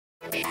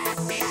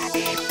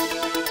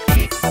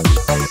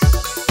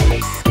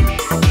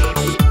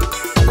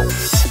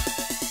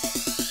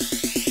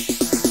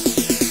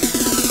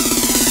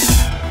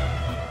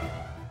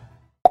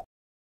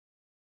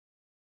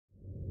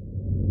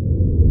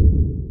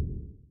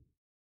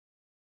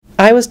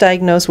I was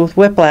diagnosed with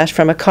whiplash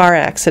from a car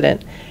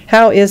accident.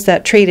 How is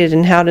that treated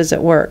and how does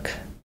it work?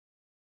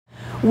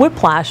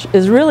 Whiplash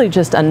is really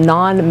just a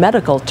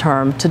non-medical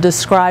term to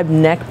describe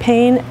neck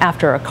pain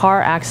after a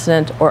car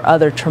accident or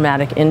other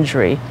traumatic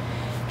injury.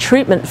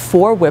 Treatment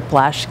for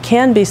whiplash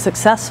can be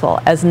successful,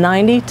 as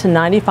 90 to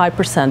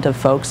 95% of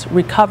folks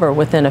recover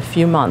within a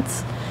few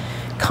months.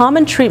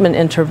 Common treatment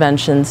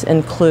interventions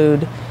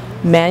include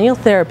manual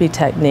therapy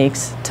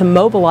techniques to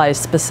mobilize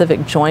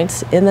specific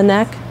joints in the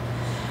neck,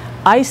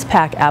 ice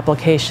pack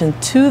application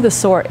to the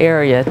sore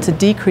area to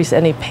decrease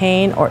any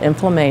pain or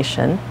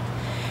inflammation,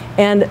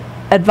 and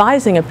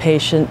advising a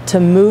patient to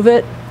move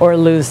it or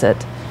lose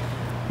it.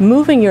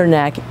 Moving your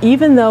neck,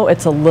 even though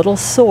it's a little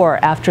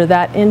sore after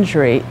that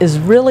injury, is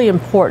really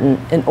important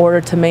in order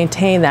to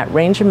maintain that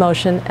range of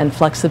motion and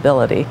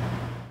flexibility.